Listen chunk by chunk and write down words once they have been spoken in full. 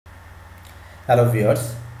Hello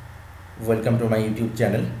viewers, welcome to my YouTube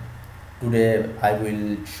channel. Today I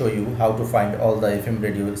will show you how to find all the FM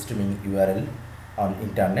radio streaming URL on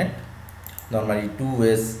internet. Normally two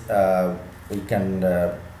ways we can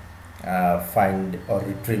find or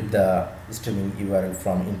retrieve the streaming URL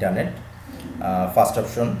from internet. First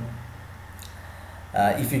option,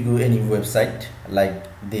 if you go any website like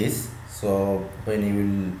this, so when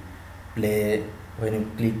you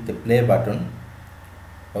click the play button,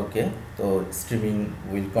 okay, so streaming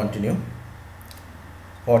will continue.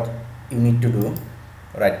 What you need to do,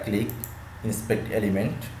 right click, inspect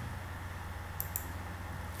element,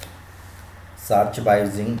 search by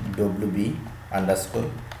using wb_p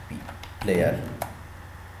player.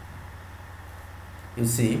 You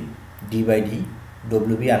see d by d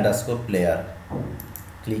wb_player.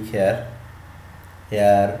 Click here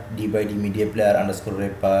d by d media player underscore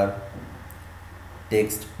wrapper,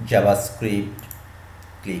 text JavaScript,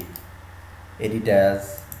 click edit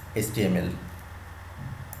as HTML.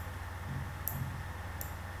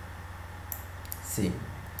 See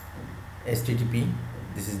HTTP,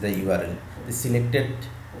 this is the URL. The selected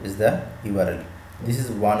is the URL. This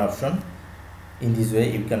is one option. In this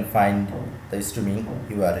way you can find the streaming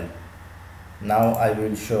URL. Now I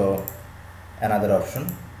will show another option.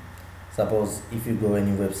 Suppose if you go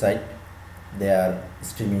any website, their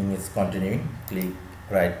streaming is continuing,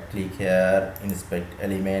 right click here, inspect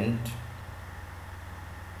element,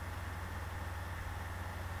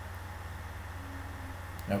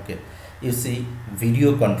 okay, you see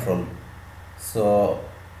video control. So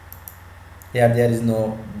here there is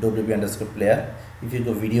no wb_player. If you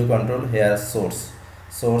go video control, here source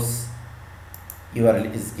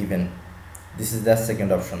URL is given. This is the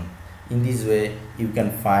second option. In this way you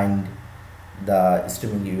can find the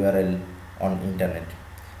streaming URL on internet.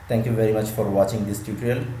 Thank you very much for watching this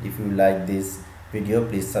tutorial. If you like this video,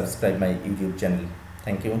 please subscribe my YouTube channel.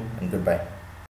 Thank you and goodbye.